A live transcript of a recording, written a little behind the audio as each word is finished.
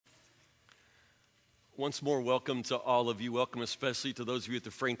Once more, welcome to all of you. Welcome especially to those of you at the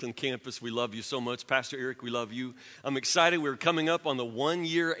Franklin campus. We love you so much. Pastor Eric, we love you. I'm excited. We're coming up on the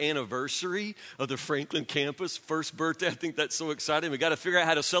 1-year anniversary of the Franklin campus. First birthday. I think that's so exciting. We got to figure out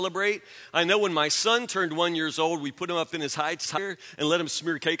how to celebrate. I know when my son turned 1 year old, we put him up in his high chair and let him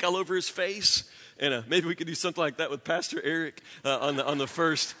smear cake all over his face. And maybe we could do something like that with Pastor Eric on the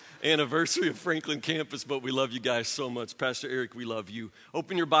first anniversary of Franklin campus, but we love you guys so much. Pastor Eric, we love you.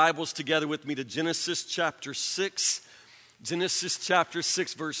 Open your Bibles together with me to Genesis chapter 6. Genesis chapter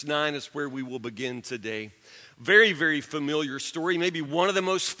 6, verse 9 is where we will begin today. Very, very familiar story, maybe one of the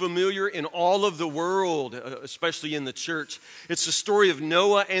most familiar in all of the world, especially in the church. It's the story of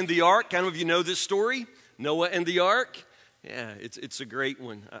Noah and the ark. How many of you know this story? Noah and the ark? Yeah, it's a great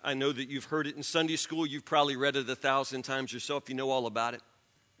one. I know that you've heard it in Sunday school. You've probably read it 1,000 times yourself. You know all about it.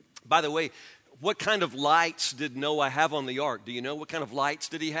 By the way, what kind of lights did Noah have on the ark? Do you know what kind of lights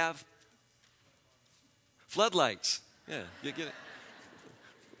did he have? Floodlights. Yeah, you get it?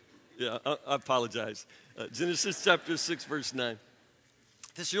 Yeah, I apologize. Genesis chapter 6, verse 9.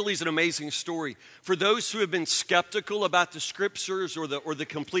 This really is an amazing story. For those who have been skeptical about the scriptures or the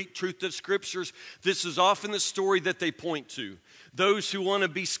complete truth of scriptures, this is often the story that they point to. Those who want to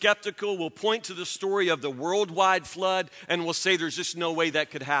be skeptical will point to the story of the worldwide flood and will say there's just no way that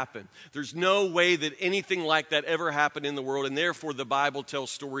could happen. There's no way that anything like that ever happened in the world, and therefore the Bible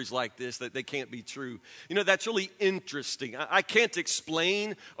tells stories like this that they can't be true. You know, that's really interesting. I can't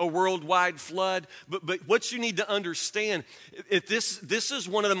explain a worldwide flood, but what you need to understand, if this is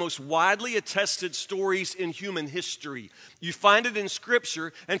one of the most widely attested stories in human history. You find it in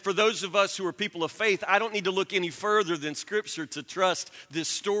Scripture, and for those of us who are people of faith, I don't need to look any further than Scripture to trust this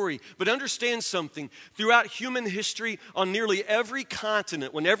story. But understand something. Throughout human history, on nearly every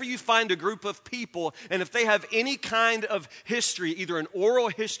continent, whenever you find a group of people, and if they have any kind of history, either an oral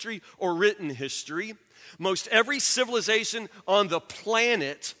history or written history, most every civilization on the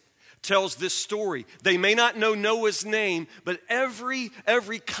planet tells this story. They may not know Noah's name, but every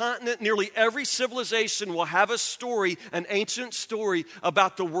continent, nearly every civilization will have a story, an ancient story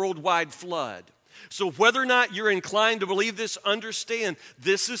about the worldwide flood. So whether or not you're inclined to believe this, understand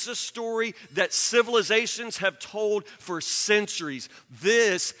this is a story that civilizations have told for centuries.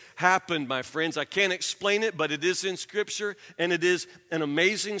 This happened, my friends. I can't explain it, but it is in Scripture, and it is an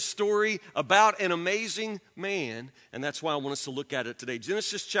amazing story about an amazing man, and that's why I want us to look at it today.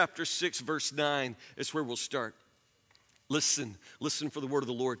 Genesis chapter 6, verse 9 is where we'll start. Listen for the word of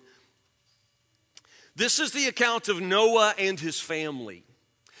the Lord. This is the account of Noah and his family.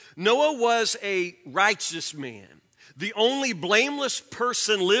 Noah was a righteous man, the only blameless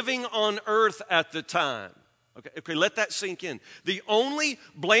person living on earth at the time. Okay, let that sink in. The only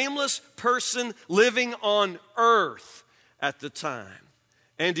blameless person living on earth at the time.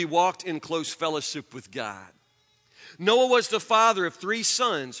 And he walked in close fellowship with God. Noah was the father of 3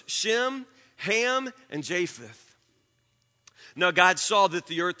 sons, Shem, Ham, and Japheth. Now God saw that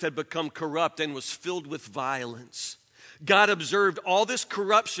the earth had become corrupt and was filled with violence. God observed all this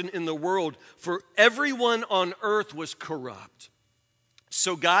corruption in the world, for everyone on earth was corrupt.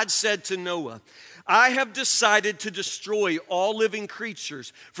 So God said to Noah, I have decided to destroy all living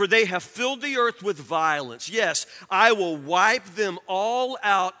creatures, for they have filled the earth with violence. Yes, I will wipe them all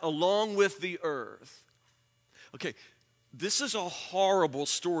out along with the earth. Okay, this is a horrible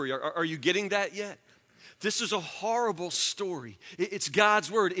story. Are you getting that yet? This is a horrible story. It's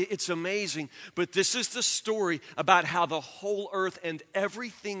God's word. It's amazing. But this is the story about how the whole earth and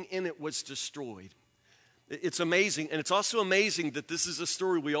everything in it was destroyed. It's amazing. And it's also amazing that this is a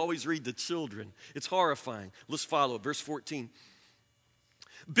story we always read to children. It's horrifying. Let's follow. Verse 14.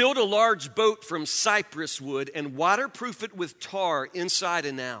 Build a large boat from cypress wood and waterproof it with tar inside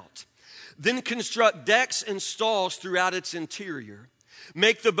and out. Then construct decks and stalls throughout its interior.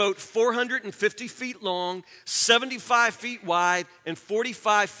 Make the boat 450 feet long, 75 feet wide, and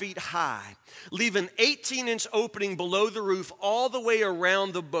 45 feet high. Leave an 18-inch opening below the roof all the way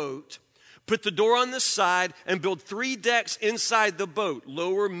around the boat. Put the door on the side and build 3 decks inside the boat,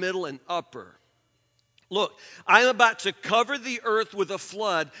 lower, middle, and upper. Look, I'm about to cover the earth with a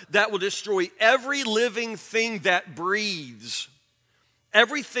flood that will destroy every living thing that breathes.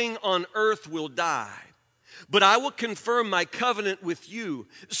 Everything on earth will die. But I will confirm my covenant with you.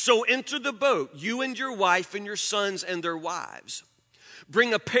 So enter the boat, you and your wife and your sons and their wives.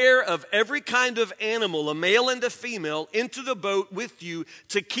 Bring a pair of every kind of animal, a male and a female, into the boat with you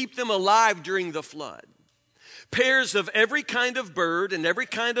to keep them alive during the flood. Pairs of every kind of bird and every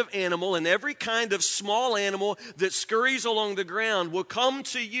kind of animal and every kind of small animal that scurries along the ground will come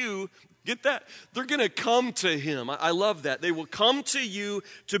to you. Get that? They're going to come to him. I love that. They will come to you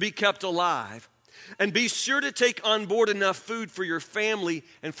to be kept alive. And be sure to take on board enough food for your family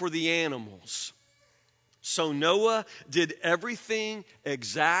and for the animals. So Noah did everything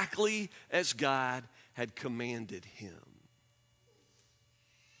exactly as God had commanded him.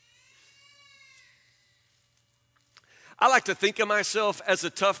 I like to think of myself as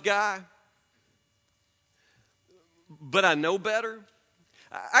a tough guy, but I know better.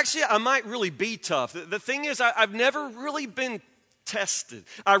 Actually, I might really be tough. The thing is, I've never really been tested.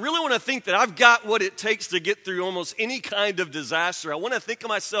 I really want to think that I've got what it takes to get through almost any kind of disaster. I want to think of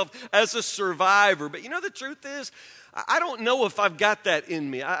myself as a survivor. But you know, the truth is, I don't know if I've got that in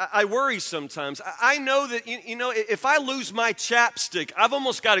me. I worry sometimes. I know that, if I lose my chapstick, I've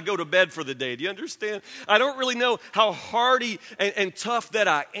almost got to go to bed for the day. Do you understand? I don't really know how hardy and tough that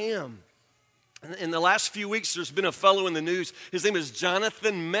I am. In the last few weeks, there's been a fellow in the news. His name is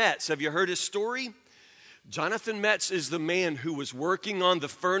Jonathan Metz. Have you heard his story? Jonathan Metz is the man who was working on the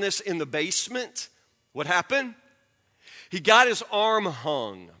furnace in the basement. What happened? He got his arm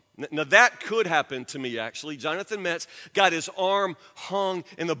hung. Now that could happen to me, actually. Jonathan Metz got his arm hung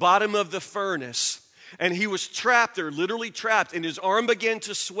in the bottom of the furnace. And he was trapped there, literally trapped. And his arm began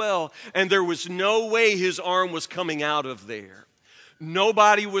to swell. And there was no way his arm was coming out of there.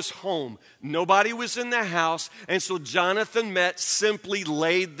 Nobody was home. Nobody was in the house. And so Jonathan Metz simply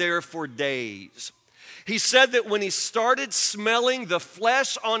laid there for days. He said that when he started smelling the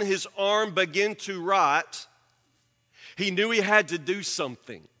flesh on his arm begin to rot, he knew he had to do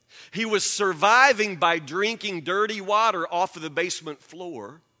something. He was surviving by drinking dirty water off of the basement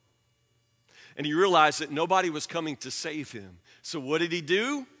floor. And he realized that nobody was coming to save him. So what did he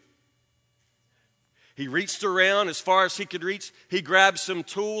do? He reached around as far as he could reach. He grabbed some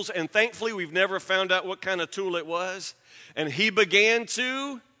tools, and thankfully we've never found out what kind of tool it was. And he began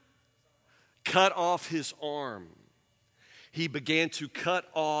to cut off his arm. He began to cut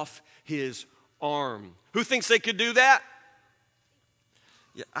off his arm. Who thinks they could do that?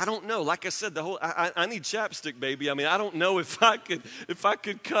 Yeah, I don't know. Like I said, I need chapstick, baby. I mean, I don't know if I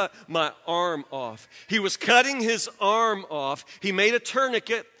could cut my arm off. He was cutting his arm off. He made a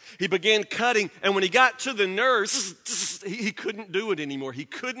tourniquet. He began cutting, and when he got to the nerves, he couldn't do it anymore. He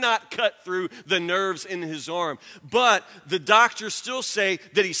could not cut through the nerves in his arm. But the doctors still say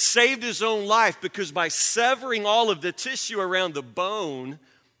that he saved his own life because by severing all of the tissue around the bone,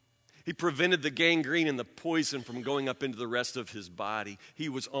 he prevented the gangrene and the poison from going up into the rest of his body. He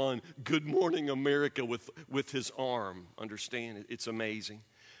was on Good Morning America with his arm. Understand? It's amazing.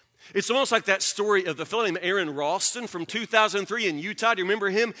 It's almost like that story of the fellow named Aaron Ralston from 2003 in Utah. Do you remember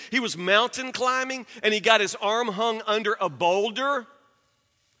him? He was mountain climbing, and he got his arm hung under a boulder.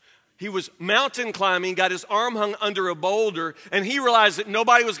 He was mountain climbing, got his arm hung under a boulder, and he realized that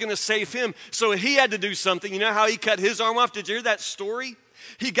nobody was going to save him, so he had to do something. You know how he cut his arm off? Did you hear that story?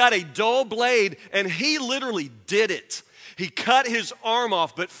 He got a dull blade, and he literally did it. He cut his arm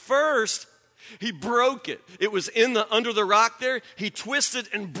off, but first, he broke it. It was under the rock there. He twisted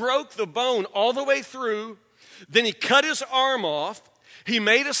and broke the bone all the way through. Then he cut his arm off. He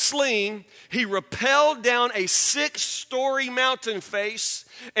made a sling. He rappelled down a 6-story mountain face.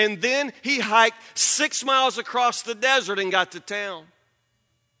 And then he hiked 6 miles across the desert and got to town.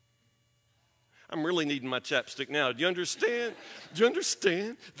 I'm really needing my chapstick now. Do you understand? Do you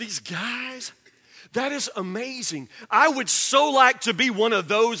understand? These guys, that is amazing. I would so like to be one of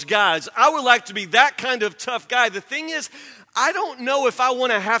those guys. I would like to be that kind of tough guy. The thing is, I don't know if I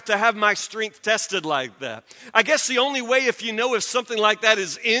want to have my strength tested like that. I guess the only way if you know if something like that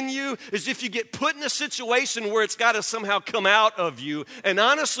is in you is if you get put in a situation where it's got to somehow come out of you. And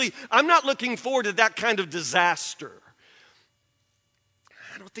honestly, I'm not looking forward to that kind of disaster.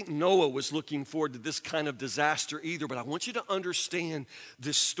 I don't think Noah was looking forward to this kind of disaster either, but I want you to understand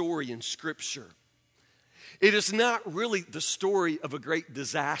this story in Scripture. It is not really the story of a great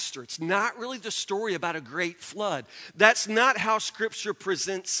disaster. It's not really the story about a great flood. That's not how Scripture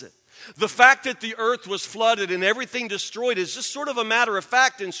presents it. The fact that the earth was flooded and everything destroyed is just sort of a matter of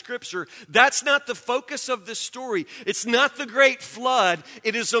fact in Scripture. That's not the focus of this story. It's not the great flood.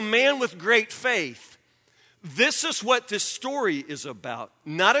 It is a man with great faith. This is what this story is about.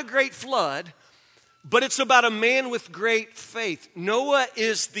 Not a great flood, but it's about a man with great faith. Noah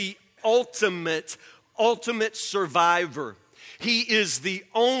is the ultimate survivor. He is the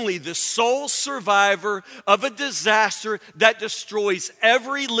sole survivor of a disaster that destroys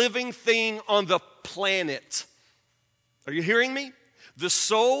every living thing on the planet. Are you hearing me? The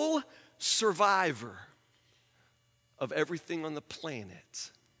sole survivor of everything on the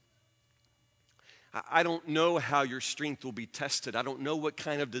planet. I don't know how your strength will be tested. I don't know what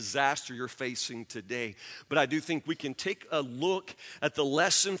kind of disaster you're facing today. But I do think we can take a look at the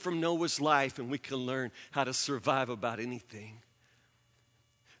lesson from Noah's life and we can learn how to survive about anything.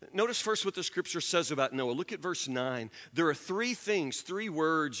 Notice first what the scripture says about Noah. Look at verse 9. There are three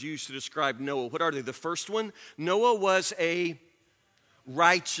words used to describe Noah. What are they? The first one, Noah was a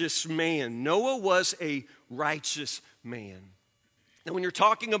righteous man. Noah was a righteous man. Now, when you're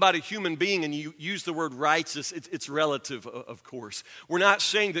talking about a human being and you use the word righteous, it's relative, of course. We're not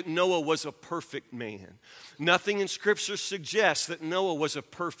saying that Noah was a perfect man. Nothing in Scripture suggests that Noah was a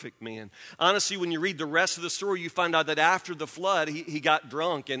perfect man. Honestly, when you read the rest of the story, you find out that after the flood, he got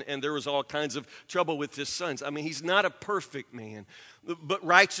drunk and there was all kinds of trouble with his sons. I mean, he's not a perfect man. But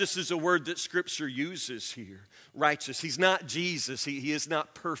righteous is a word that Scripture uses here. Righteous. He's not Jesus. He is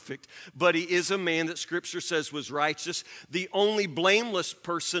not perfect. But he is a man that Scripture says was righteous. The only blameless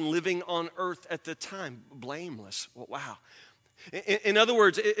person living on earth at the time. Blameless. Well, wow. In other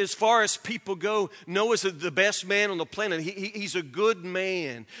words, as far as people go, Noah's the best man on the planet. He's a good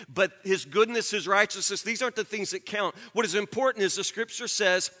man. But his goodness, his righteousness, these aren't the things that count. What is important is the Scripture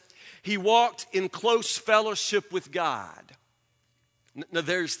says he walked in close fellowship with God. Now,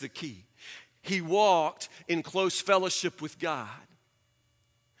 there's the key. He walked in close fellowship with God.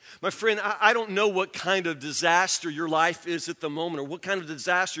 My friend, I don't know what kind of disaster your life is at the moment or what kind of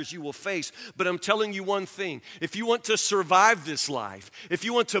disasters you will face, but I'm telling you one thing. If you want to survive this life, if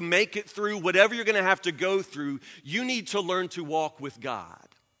you want to make it through whatever you're going to have to go through, you need to learn to walk with God.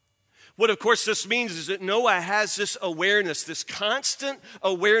 What, of course, this means is that Noah has this awareness, this constant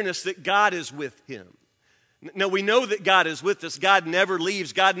awareness that God is with him. Now, we know that God is with us. God never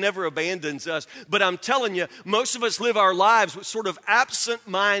leaves. God never abandons us. But I'm telling you, most of us live our lives sort of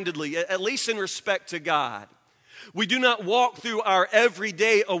absent-mindedly, at least in respect to God. We do not walk through our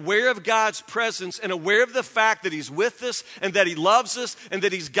everyday aware of God's presence and aware of the fact that He's with us and that He loves us and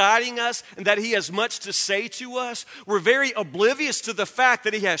that He's guiding us and that He has much to say to us. We're very oblivious to the fact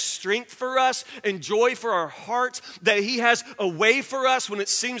that He has strength for us and joy for our hearts, that He has a way for us when it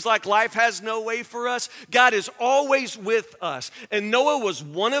seems like life has no way for us. God is always with us. And Noah was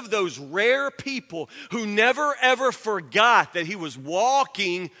one of those rare people who never ever forgot that he was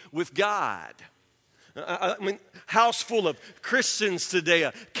walking with God. I mean, house full of Christians today,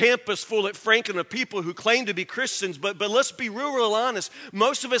 a campus full at Franklin of people who claim to be Christians, but let's be real honest.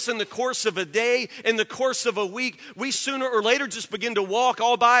 Most of us in the course of a day, in the course of a week, we sooner or later just begin to walk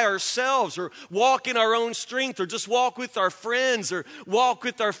all by ourselves or walk in our own strength or just walk with our friends or walk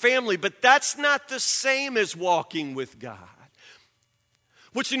with our family. But that's not the same as walking with God.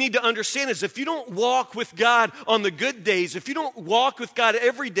 What you need to understand is if you don't walk with God on the good days, if you don't walk with God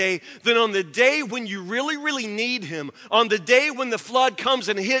every day, then on the day when you really, really need Him, on the day when the flood comes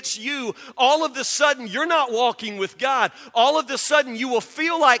and hits you, all of a sudden you're not walking with God. All of a sudden you will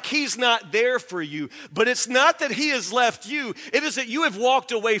feel like He's not there for you. But it's not that He has left you. It is that you have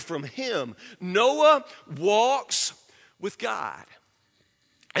walked away from Him. Noah walks with God.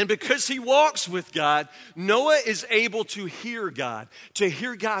 And because he walks with God, Noah is able to hear God, to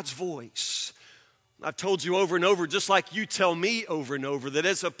hear God's voice. I've told you over and over, just like you tell me over and over, that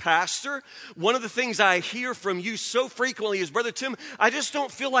as a pastor, one of the things I hear from you so frequently is, Brother Tim, I just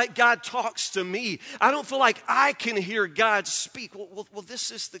don't feel like God talks to me. I don't feel like I can hear God speak. Well,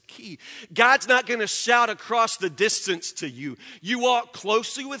 this is the key. God's not going to shout across the distance to you. You walk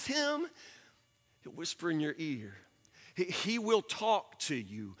closely with Him, He'll whisper in your ear. He will talk to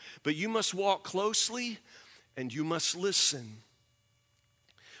you, but you must walk closely and you must listen.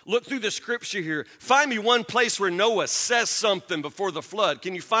 Look through the scripture here. Find me one place where Noah says something before the flood.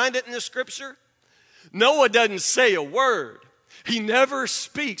 Can you find it in the scripture? Noah doesn't say a word. He never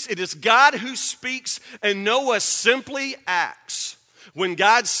speaks. It is God who speaks, and Noah simply acts. When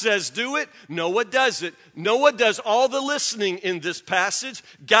God says do it, Noah does it. Noah does all the listening in this passage.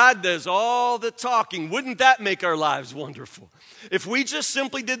 God does all the talking. Wouldn't that make our lives wonderful? If we just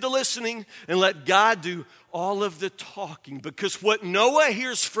simply did the listening and let God do all of the talking. Because what Noah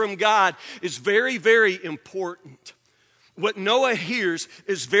hears from God is very, very important. What Noah hears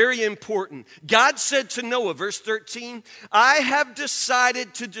is very important. God said to Noah, verse 13, I have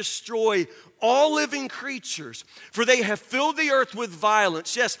decided to destroy all living creatures, for they have filled the earth with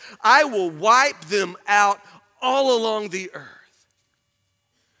violence. Yes, I will wipe them out all along the earth.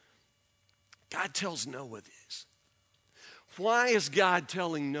 God tells Noah this. Why is God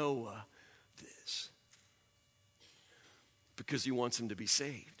telling Noah this? Because He wants him to be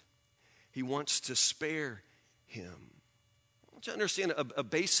saved. He wants to spare him. I want you to understand a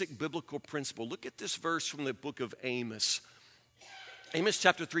basic biblical principle. Look at this verse from the book of Amos. Amos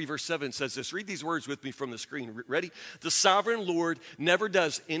chapter 3, verse 7 says this. Read these words with me from the screen. Ready? The sovereign Lord never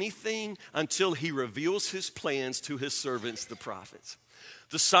does anything until he reveals his plans to his servants, the prophets.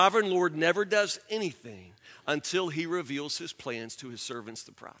 The sovereign Lord never does anything until he reveals his plans to his servants,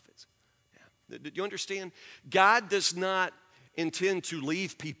 the prophets. Yeah. Did you understand? God does not intend to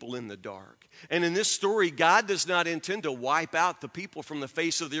leave people in the dark. And in this story, God does not intend to wipe out the people from the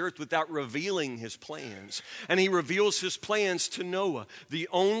face of the earth without revealing his plans. And he reveals his plans to Noah, the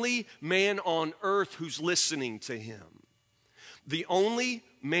only man on earth who's listening to him. The only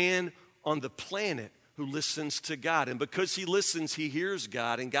man on the planet who listens to God. And because he listens, he hears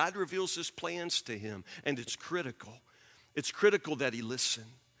God, and God reveals his plans to him. And it's critical. It's critical that he listen.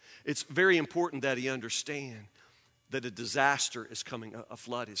 It's very important that he understand that a disaster is coming, a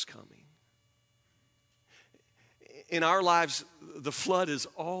flood is coming. In our lives, the flood is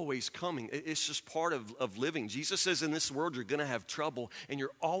always coming. It's just part of living. Jesus says in this world you're going to have trouble, and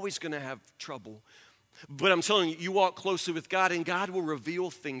you're always going to have trouble. But I'm telling you, you walk closely with God, and God will reveal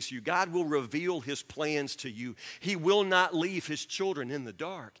things to you. God will reveal his plans to you. He will not leave his children in the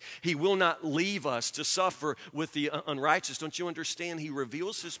dark. He will not leave us to suffer with the unrighteous. Don't you understand? He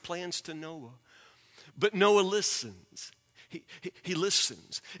reveals his plans to Noah. But Noah listens. He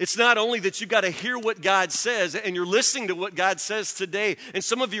listens. It's not only that you got to hear what God says, and you're listening to what God says today. And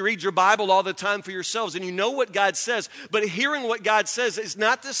some of you read your Bible all the time for yourselves, and you know what God says. But hearing what God says is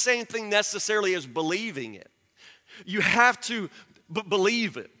not the same thing necessarily as believing it. You have to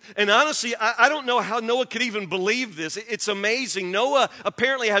believe it. And honestly, I don't know how Noah could even believe this. It's amazing. Noah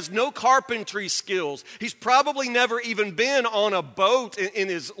apparently has no carpentry skills. He's probably never even been on a boat in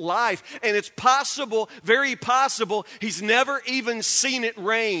his life. And it's possible, very possible, he's never even seen it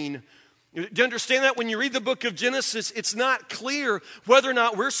rain. Do you understand that? When you read the book of Genesis, it's not clear whether or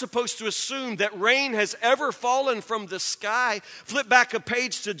not we're supposed to assume that rain has ever fallen from the sky. Flip back a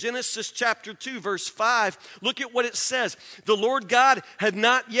page to Genesis chapter 2, verse 5. Look at what it says. The Lord God had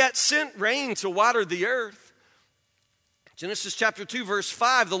not yet sent rain to water the earth. Genesis chapter 2, verse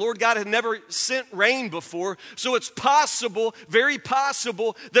 5, the Lord God had never sent rain before. So it's possible, very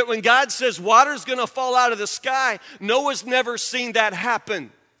possible, that when God says water's going to fall out of the sky, Noah's never seen that happen.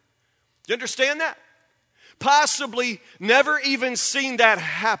 You understand that? Possibly never even seen that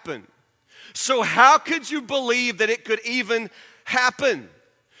happen. So how could you believe that it could even happen?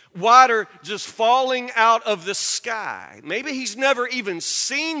 Water just falling out of the sky. Maybe he's never even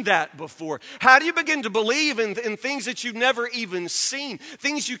seen that before. How do you begin to believe in things that you've never even seen?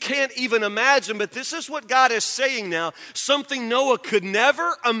 Things you can't even imagine. But this is what God is saying now. Something Noah could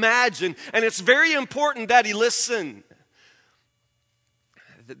never imagine. And it's very important that he listen.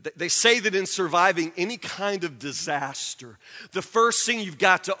 They say that in surviving any kind of disaster, the first thing you've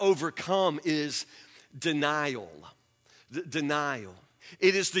got to overcome is denial. Denial.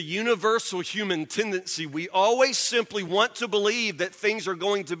 It is the universal human tendency. We always simply want to believe that things are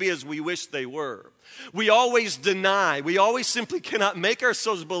going to be as we wish they were. We always deny. We always simply cannot make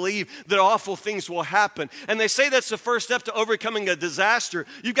ourselves believe that awful things will happen. And they say that's the first step to overcoming a disaster.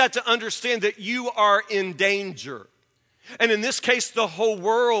 You've got to understand that you are in danger. And in this case, the whole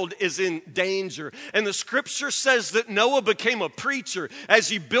world is in danger. And the scripture says that Noah became a preacher. As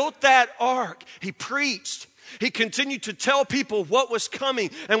he built that ark, he preached. He continued to tell people what was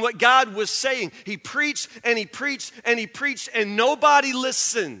coming and what God was saying. He preached and he preached and he preached, and nobody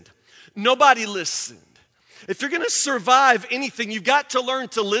listened. Nobody listened. If you're going to survive anything, you've got to learn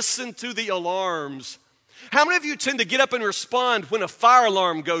to listen to the alarms. How many of you tend to get up and respond when a fire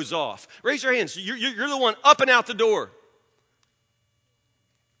alarm goes off? Raise your hands. You're the one up and out the door.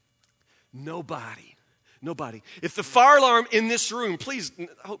 Nobody. If the fire alarm in this room, please,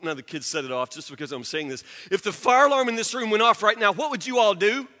 I hope none of the kids set it off just because I'm saying this. If the fire alarm in this room went off right now, what would you all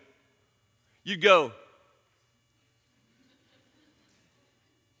do? You'd go.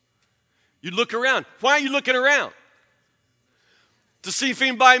 You'd look around. Why are you looking around? To see if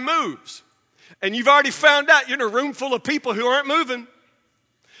anybody moves. And you've already found out you're in a room full of people who aren't moving.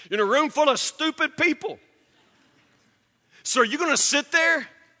 You're in a room full of stupid people. So are you going to sit there?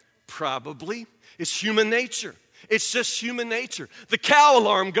 Probably. It's human nature. It's just human nature. The cow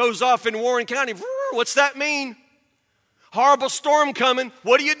alarm goes off in Warren County. What's that mean? Horrible storm coming.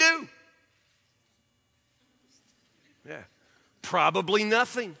 What do? Yeah. Probably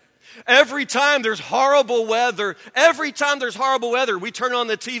nothing. Every time there's horrible weather, we turn on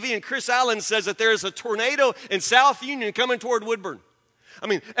the TV and Chris Allen says that there's a tornado in South Union coming toward Woodburn. I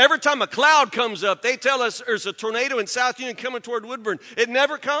mean, every time a cloud comes up, they tell us there's a tornado in South Union coming toward Woodburn. It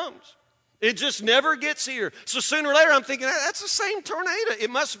never comes. It just never gets here. So sooner or later, I'm thinking, that's the same tornado. It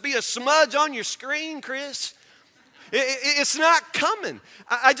must be a smudge on your screen, Chris. It's not coming.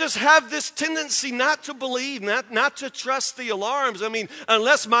 I just have this tendency not to believe, not to trust the alarms. I mean,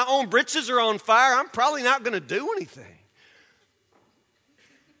 unless my own britches are on fire, I'm probably not going to do anything.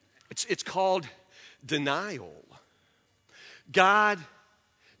 It's called denial. God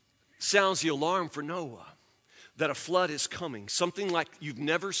sounds the alarm for Noah that a flood is coming, something like you've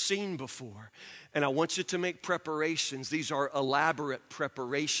never seen before. And I want you to make preparations. These are elaborate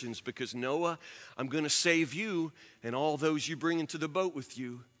preparations because Noah, I'm going to save you and all those you bring into the boat with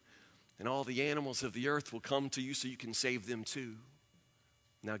you. And all the animals of the earth will come to you so you can save them too.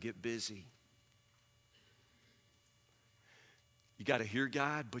 Now get busy. You got to hear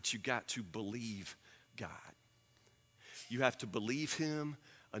God, but you got to believe God. You have to believe him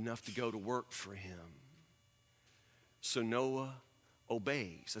enough to go to work for him. So Noah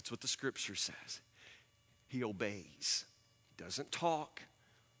obeys. That's what the scripture says. He obeys. He doesn't talk,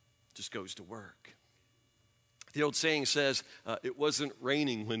 just goes to work. The old saying says, it wasn't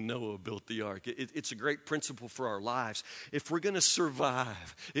raining when Noah built the ark. It's a great principle for our lives. If we're going to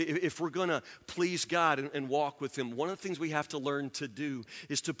survive, if we're going to please God and walk with him, one of the things we have to learn to do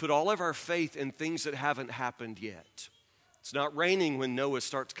is to put all of our faith in things that haven't happened yet. It's not raining when Noah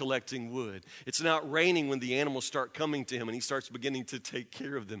starts collecting wood. It's not raining when the animals start coming to him and he starts beginning to take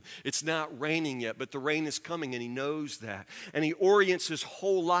care of them. It's not raining yet, but the rain is coming and he knows that. And he orients his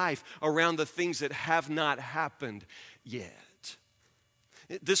whole life around the things that have not happened yet.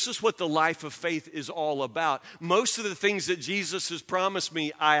 This is what the life of faith is all about. Most of the things that Jesus has promised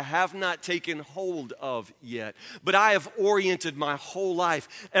me, I have not taken hold of yet. But I have oriented my whole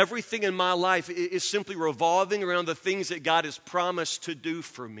life. Everything in my life is simply revolving around the things that God has promised to do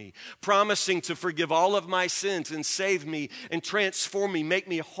for me. Promising to forgive all of my sins and save me and transform me, make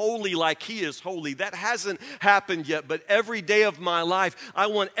me holy like he is holy. That hasn't happened yet, but every day of my life, I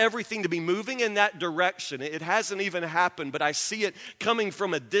want everything to be moving in that direction. It hasn't even happened, but I see it coming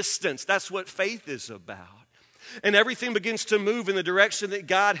from a distance. That's what faith is about. And everything begins to move in the direction that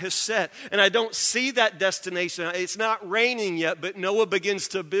God has set. And I don't see that destination. It's not raining yet, but Noah begins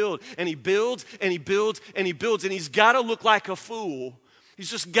to build. And he builds, and he builds, and he builds. And he's got to look like a fool. He's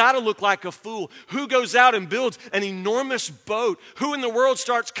just got to look like a fool. Who goes out and builds an enormous boat? Who in the world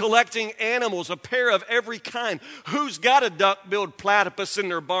starts collecting animals, a pair of every kind? Who's got a duck-billed platypus in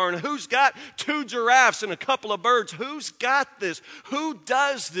their barn? Who's got 2 giraffes and a couple of birds? Who's got this? Who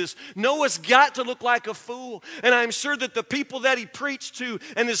does this? Noah's got to look like a fool. And I'm sure that the people that he preached to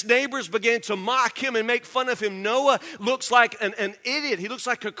and his neighbors began to mock him and make fun of him. Noah looks like an idiot. He looks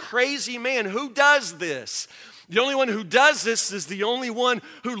like a crazy man. Who does this? The only one who does this is the only one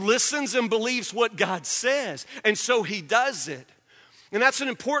who listens and believes what God says. And so he does it. And that's an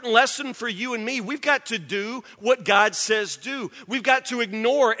important lesson for you and me. We've got to do what God says do. We've got to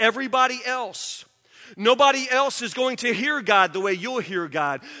ignore everybody else. Nobody else is going to hear God the way you'll hear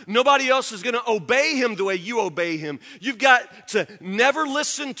God. Nobody else is going to obey him the way you obey him. You've got to never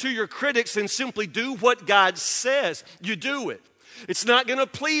listen to your critics and simply do what God says. You do it. It's not going to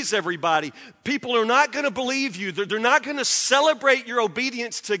please everybody. People are not going to believe you. They're not going to celebrate your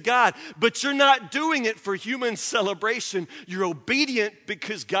obedience to God. But you're not doing it for human celebration. You're obedient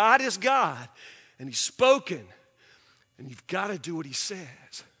because God is God. And he's spoken. And you've got to do what he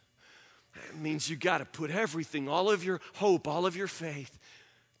says. That means you've got to put everything, all of your hope, all of your faith,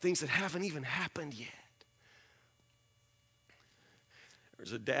 things that haven't even happened yet.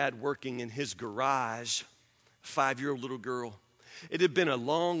 There's a dad working in his garage, a 5-year-old little girl. It had been a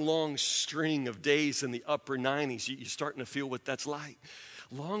long, long string of days in the upper 90s. You're starting to feel what that's like.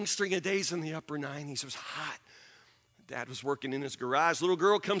 Long string of days in the upper 90s. It was hot. Dad was working in his garage. Little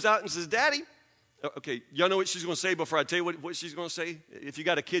girl comes out and says, Daddy. Okay, y'all know what she's going to say before I tell you what she's going to say? If you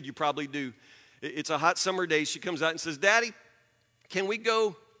got a kid, you probably do. It's a hot summer day. She comes out and says, Daddy, can we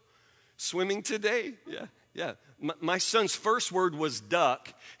go swimming today? Yeah. My son's first word was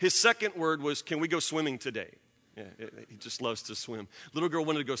duck. His second word was, can we go swimming today? Yeah, he just loves to swim. Little girl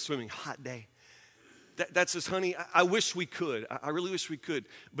wanted to go swimming. Hot day. Dad says, honey, I wish we could. I really wish we could.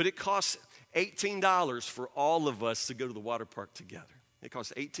 But it costs $18 for all of us to go to the water park together. It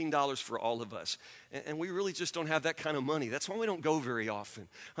costs $18 for all of us. And we really just don't have that kind of money. That's why we don't go very often.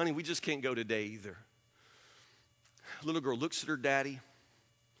 Honey, we just can't go today either. Little girl looks at her daddy,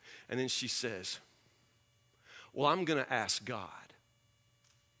 and then she says, well, I'm going to ask God.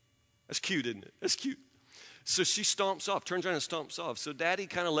 That's cute, isn't it? That's cute. So she stomps off, turns around and stomps off. So daddy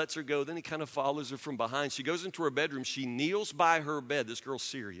kind of lets her go. Then he kind of follows her from behind. She goes into her bedroom. She kneels by her bed. This girl's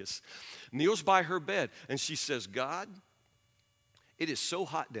serious. Kneels by her bed. And she says, God, it is so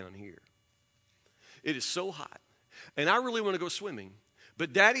hot down here. It is so hot. And I really want to go swimming.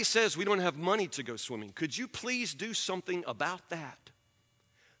 But Daddy says we don't have money to go swimming. Could you please do something about that?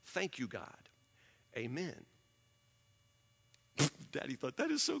 Thank you, God. Amen. Daddy thought,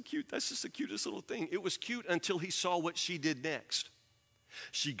 that is so cute. That's just the cutest little thing. It was cute until he saw what she did next.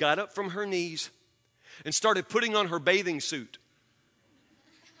 She got up from her knees and started putting on her bathing suit.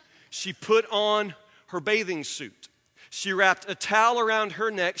 She put on her bathing suit. She wrapped a towel around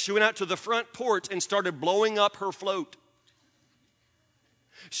her neck. She went out to the front porch and started blowing up her float.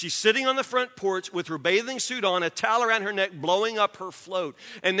 She's sitting on the front porch with her bathing suit on, a towel around her neck, blowing up her float.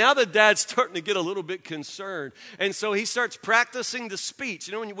 And now the dad's starting to get a little bit concerned. And so he starts practicing the speech.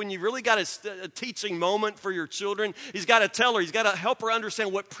 You know, when you really got a teaching moment for your children, he's got to tell her, he's got to help her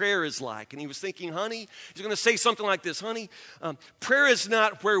understand what prayer is like. And he was thinking, honey, he's going to say something like this, honey, prayer is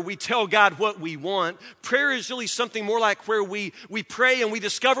not where we tell God what we want. Prayer is really something more like where we pray and we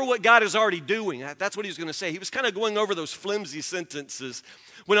discover what God is already doing. That's what he was going to say. He was kind of going over those flimsy sentences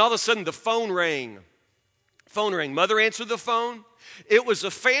when all of a sudden the phone rang. Mother answered the phone. It was a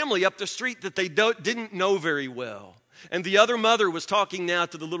family up the street that they didn't know very well. And the other mother was talking now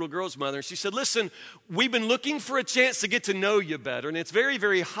to the little girl's mother. And she said, listen, we've been looking for a chance to get to know you better. And it's very,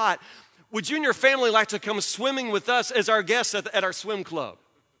 very hot. Would you and your family like to come swimming with us as our guests at our swim club?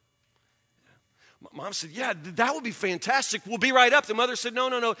 Mom said, yeah, that would be fantastic. We'll be right up. The mother said,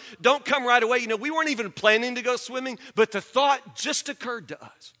 no, don't come right away. You know, we weren't even planning to go swimming, but the thought just occurred to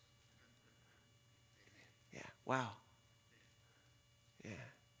us. Yeah, wow. Yeah.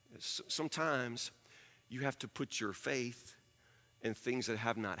 Sometimes you have to put your faith in things that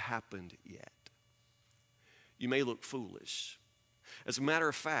have not happened yet. You may look foolish. As a matter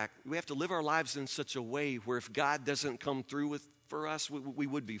of fact, we have to live our lives in such a way where if God doesn't come through for us, we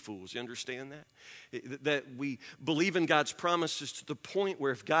would be fools. You understand that? That we believe in God's promises to the point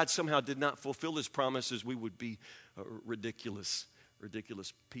where if God somehow did not fulfill his promises, we would be ridiculous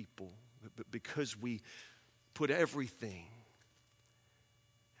people. But because we put everything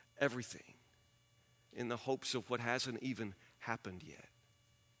in the hopes of what hasn't even happened yet.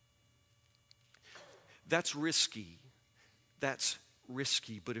 That's risky.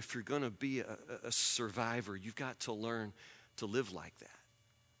 But if you're going to be a survivor, you've got to learn to live like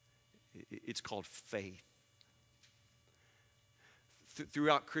that. It's called faith.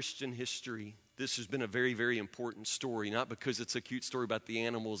 Throughout Christian history, this has been a very, very important story, not because it's a cute story about the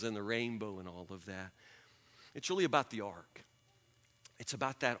animals and the rainbow and all of that. It's really about the ark. It's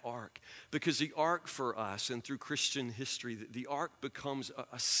about that ark. Because the ark for us and through Christian history, the ark becomes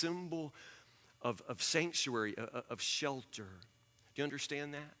a symbol of sanctuary, of shelter. Do you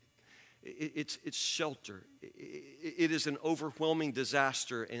understand that? It's shelter. It is an overwhelming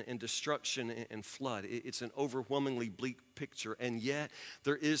disaster and destruction and flood. It's an overwhelmingly bleak picture. And yet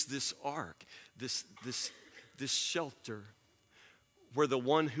there is this ark, this shelter where the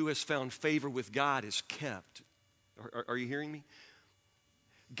one who has found favor with God is kept. Are you hearing me?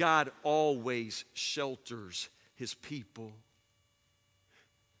 God always shelters his people.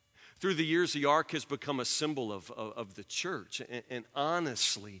 Through the years, the ark has become a symbol of the church. And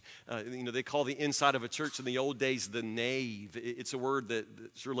honestly, they call the inside of a church in the old days the nave. It's a word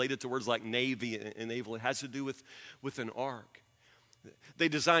that's related to words like navy and naval. It has to do with an ark. They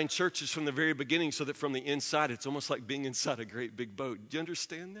designed churches from the very beginning so that from the inside, it's almost like being inside a great big boat. Do you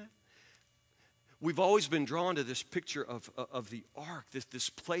understand that? We've always been drawn to this picture of the ark, this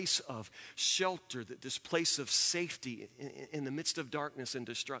place of shelter, this place of safety in the midst of darkness and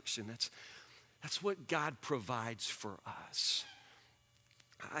destruction. That's what God provides for us.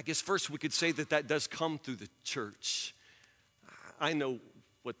 I guess first we could say that does come through the church. I know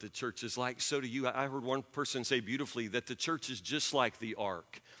what the church is like, so do you. I heard one person say beautifully that the church is just like the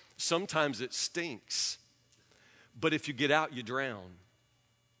ark. Sometimes it stinks, but if you get out, you drown.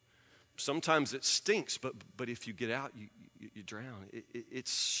 Sometimes it stinks, but if you get out, you drown.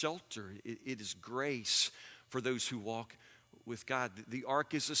 It's shelter. It is grace for those who walk with God. The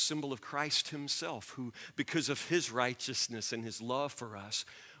ark is a symbol of Christ himself, who, because of his righteousness and his love for us,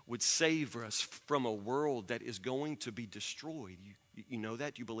 would save us from a world that is going to be destroyed. You know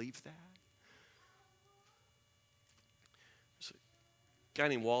that? You believe that? A guy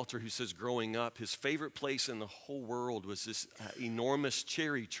named Walter who says growing up, his favorite place in the whole world was this enormous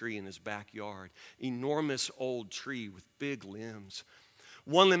cherry tree in his backyard. Enormous old tree with big limbs.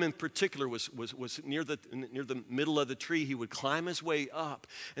 One limb in particular was near the middle of the tree. He would climb his way up,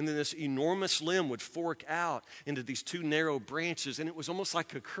 and then this enormous limb would fork out into these two narrow branches, and it was almost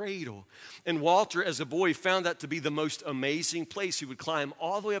like a cradle. And Walter, as a boy, found that to be the most amazing place. He would climb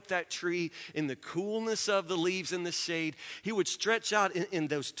all the way up that tree in the coolness of the leaves and the shade. He would stretch out in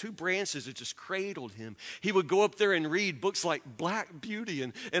those two branches that just cradled him. He would go up there and read books like Black Beauty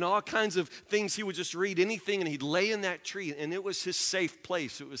and all kinds of things. He would just read anything, and he'd lay in that tree, and it was his safe place.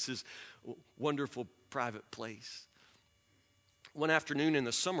 It was his wonderful private place. One afternoon in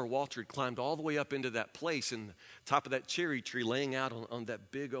the summer, Walter had climbed all the way up into that place in the top of that cherry tree, laying out on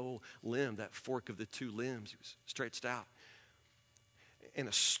that big old limb, that fork of the two limbs. He was stretched out. And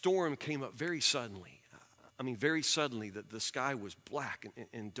a storm came up very suddenly. Very suddenly, the sky was black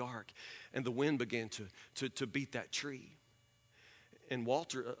and dark, and the wind began to beat that tree. And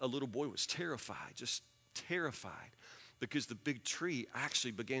Walter, a little boy, was terrified, just terrified, because the big tree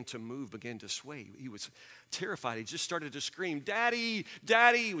actually began to move, began to sway. He was terrified. He just started to scream, "Daddy,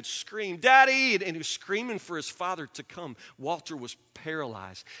 Daddy!" He would scream, "Daddy!" And he was screaming for his father to come. Walter was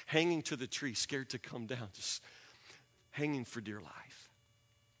paralyzed, hanging to the tree, scared to come down, just hanging for dear life.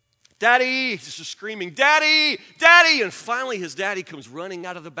 "Daddy!" He's just screaming, "Daddy! Daddy!" And finally his daddy comes running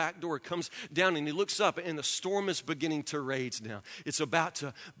out of the back door, comes down, and he looks up, and the storm is beginning to rage now. It's about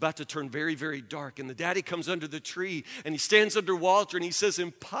to turn very, very dark. And the daddy comes under the tree, and he stands under Walter, and he says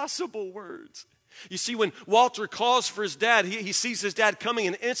impossible words. You see, when Walter calls for his dad, he sees his dad coming,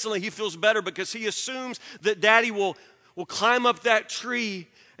 and instantly he feels better because he assumes that daddy will climb up that tree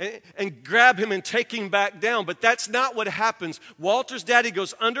and grab him and take him back down. But that's not what happens. Walter's daddy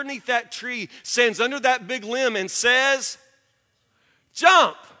goes underneath that tree, stands under that big limb, and says,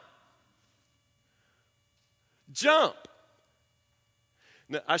 "Jump! Jump!"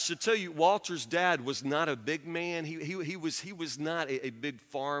 Now, I should tell you, Walter's dad was not a big man. He was not a big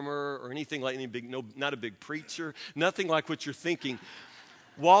farmer or anything like not a big preacher, nothing like what you're thinking.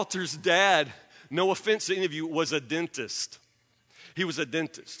 Walter's dad, no offense to any of you, was a dentist. He was a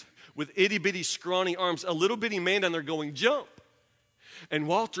dentist with itty-bitty, scrawny arms, a little bitty man down there going, "Jump." And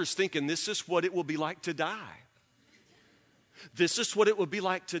Walter's thinking, this is what it will be like to die. This is what it would be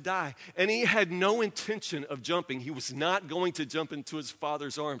like to die. And he had no intention of jumping. He was not going to jump into his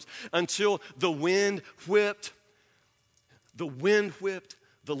father's arms until the wind whipped, the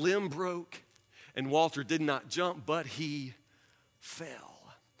limb broke, and Walter did not jump, but he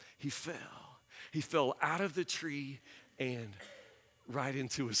fell. He fell. He fell out of the tree and right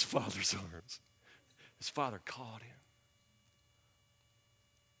into his father's arms. His father caught him.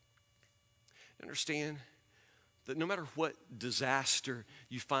 Understand that no matter what disaster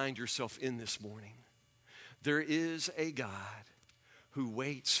you find yourself in this morning, there is a God who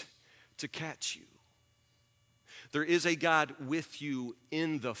waits to catch you. There is a God with you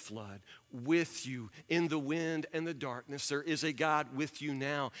in the flood, with you in the wind and the darkness. There is a God with you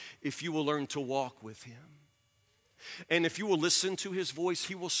now if you will learn to walk with him. And if you will listen to his voice,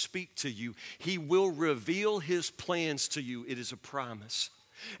 he will speak to you. He will reveal his plans to you. It is a promise.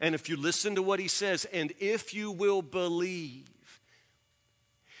 And if you listen to what he says, and if you will believe,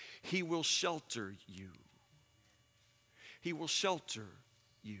 he will shelter you. He will shelter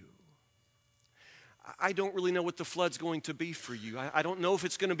you. I don't really know what the flood's going to be for you. I don't know if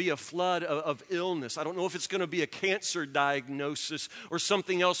it's going to be a flood of illness. I don't know if it's going to be a cancer diagnosis or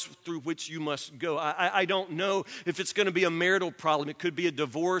something else through which you must go. I don't know if it's going to be a marital problem. It could be a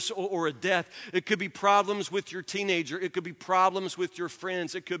divorce or a death. It could be problems with your teenager. It could be problems with your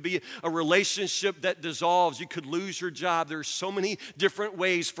friends. It could be a relationship that dissolves. You could lose your job. There are so many different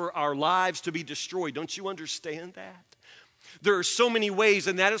ways for our lives to be destroyed. Don't you understand that? There are so many ways,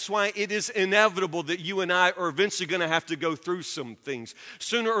 and that is why it is inevitable that you and I are eventually going to have to go through some things.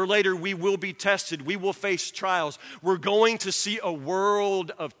 Sooner or later, we will be tested. We will face trials. We're going to see a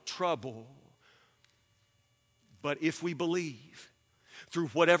world of trouble. But if we believe, through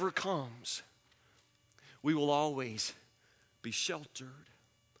whatever comes, we will always be sheltered,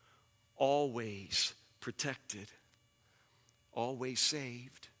 always protected, always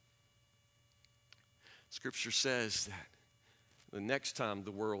saved. Scripture says that the next time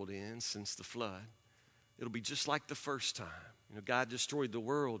the world ends since the flood, it'll be just like the first time. God destroyed the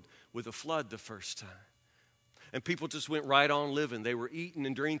world with a flood the first time. And people just went right on living. They were eating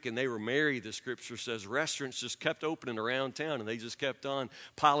and drinking. They were merry, the scripture says. Restaurants just kept opening around town, and they just kept on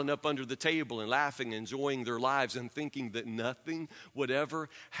piling up under the table and laughing, enjoying their lives, and thinking that nothing would ever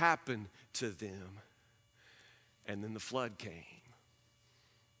happen to them. And then the flood came.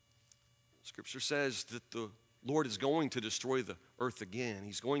 Scripture says that the Lord is going to destroy the earth again.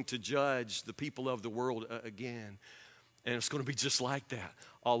 He's going to judge the people of the world again. And it's going to be just like that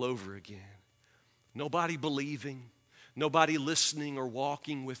all over again. Nobody believing, nobody listening or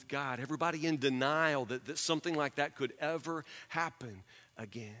walking with God. Everybody in denial that something like that could ever happen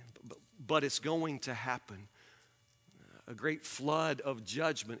again. But it's going to happen. A great flood of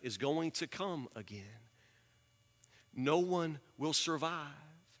judgment is going to come again. No one will survive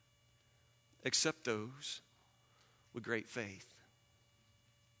except those with great faith.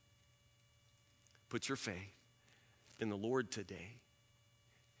 Put your faith in the Lord today.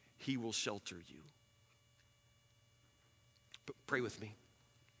 He will shelter you. But pray with me.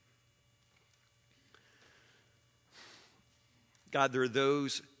 God, there are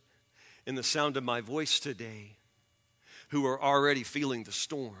those in the sound of my voice today who are already feeling the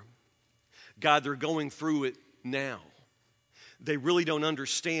storm. God, they're going through it now. They really don't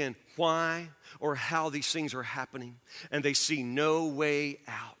understand why or how these things are happening, and they see no way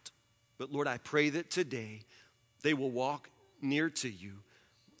out. But Lord, I pray that today they will walk near to you,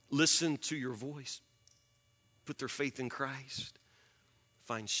 listen to your voice, put their faith in Christ,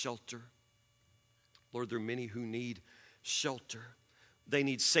 find shelter. Lord, there are many who need shelter. They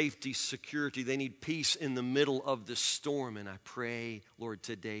need safety, security. They need peace in the middle of the storm. And I pray, Lord,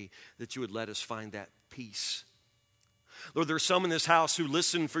 today that you would let us find that peace. Lord, there are some in this house who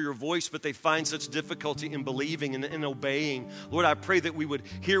listen for your voice, but they find such difficulty in believing and obeying. Lord, I pray that we would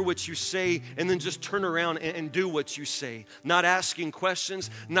hear what you say and then just turn around and do what you say. Not asking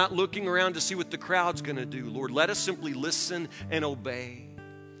questions, not looking around to see what the crowd's going to do. Lord, let us simply listen and obey.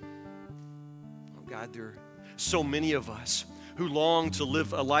 Oh God, there are so many of us who long to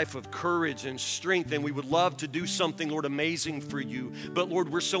live a life of courage and strength, and we would love to do something, Lord, amazing for you. But Lord,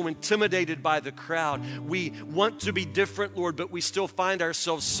 we're so intimidated by the crowd. We want to be different, Lord, but we still find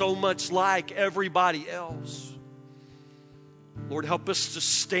ourselves so much like everybody else. Lord, help us to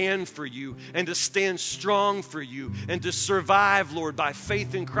stand for you and to stand strong for you and to survive, Lord, by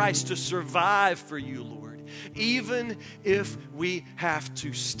faith in Christ, to survive for you, Lord, even if we have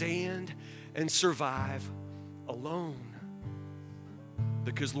to stand and survive alone.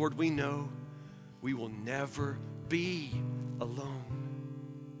 Because, Lord, we know we will never be alone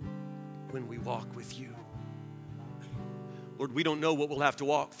when we walk with you. Lord, we don't know what we'll have to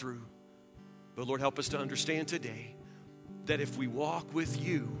walk through, but Lord, help us to understand today that if we walk with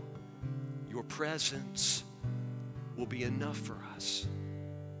you, your presence will be enough for us.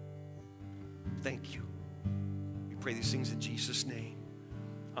 Thank you. We pray these things in Jesus' name.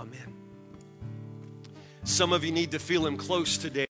 Amen. Some of you need to feel him close today.